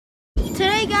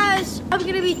I'm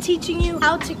gonna be teaching you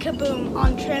how to kaboom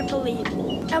on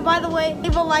trampoline. And by the way,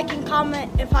 leave a like and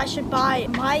comment if I should buy a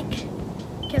mic,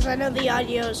 because I know the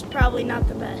audio is probably not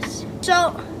the best.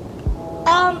 So,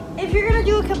 if you're gonna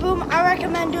do a kaboom, I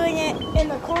recommend doing it in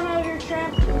the corner of your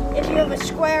tramp. If you have a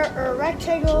square or a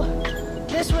rectangle,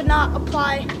 this would not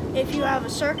apply if you have a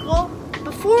circle.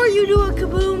 Before you do a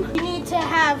kaboom, you need to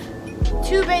have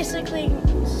two basic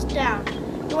things down.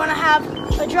 You wanna have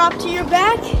a drop to your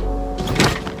back,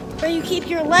 where you keep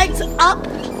your legs up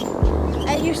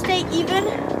and you stay even,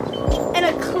 and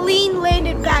a clean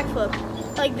landed backflip,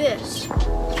 like this.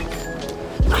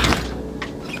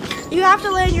 You have to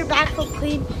land your backflip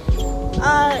clean.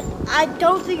 I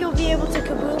don't think you'll be able to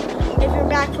kaboom if your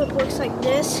backflip looks like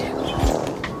this,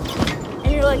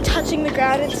 and you're like touching the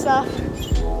ground and stuff,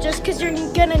 just because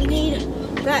you're gonna need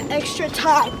that extra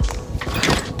time.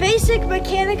 Basic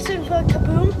mechanics of a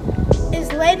kaboom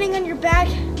is landing on your back,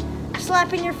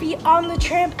 slapping your feet on the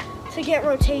tramp to get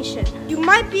rotation. You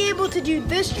might be able to do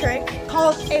this trick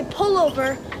called a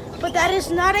pullover, but that is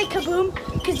not a kaboom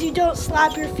because you don't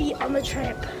slap your feet on the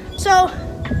tramp. So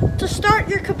to start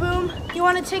your kaboom, you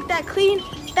want to take that clean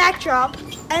backdrop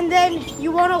and then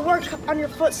you want to work on your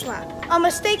foot slap. A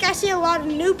mistake I see a lot of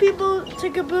new people to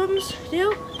kabooms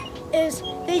do is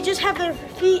they just have their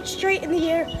feet straight in the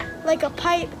air like a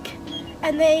pipe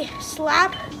and they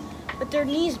slap with their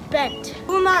knees bent.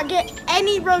 You will not get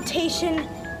any rotation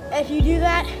if you do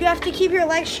that. You have to keep your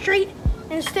legs straight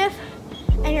and stiff,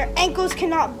 and your ankles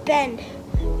cannot bend.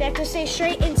 You have to stay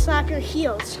straight and slap your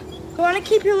heels. You want to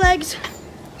keep your legs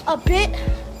a bit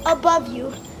above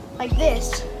you, like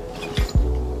this,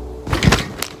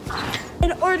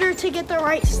 in order to get the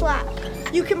right slap.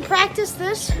 You can practice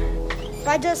this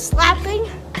by just slapping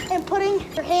and putting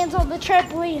your hands on the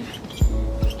trampoline,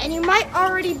 and you might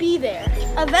already be there.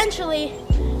 Eventually,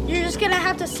 you're just gonna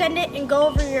have to send it and go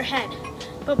over your head.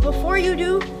 But before you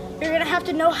do, you're gonna have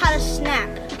to know how to snap.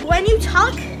 When you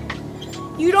tuck,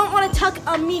 you don't wanna tuck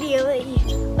immediately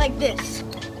like this,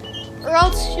 or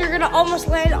else you're gonna almost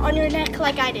land on your neck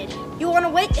like I did. You wanna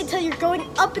wait until you're going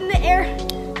up in the air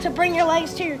to bring your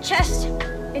legs to your chest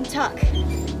and tuck.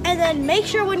 And then make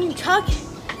sure when you tuck,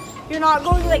 you're not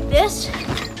going like this.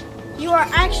 You are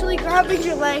actually grabbing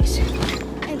your legs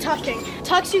and tucking.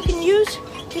 Tucks you can use,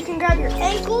 you can grab your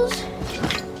ankles,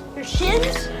 your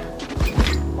shins,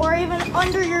 or even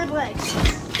under your legs.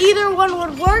 Either one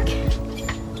would work,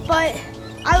 but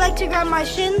I like to grab my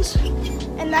shins,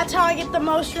 and that's how I get the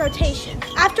most rotation.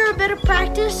 After a bit of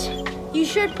practice, you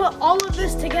should put all of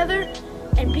this together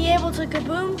and be able to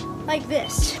kaboom like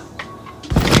this.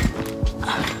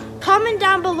 Comment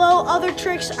down below other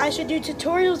tricks I should do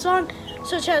tutorials on,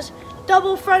 such as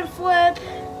double front flip,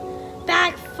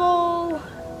 back full,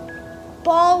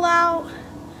 ball out.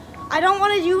 I don't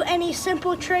want to do any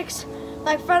simple tricks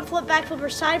like front flip, back flip, or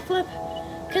side flip,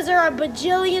 because there are a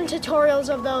bajillion tutorials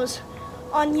of those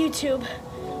on YouTube.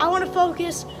 I want to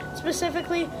focus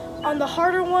specifically on the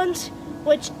harder ones,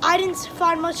 which I didn't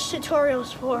find much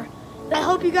tutorials for. I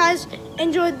hope you guys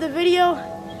enjoyed the video,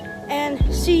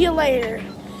 and see you later.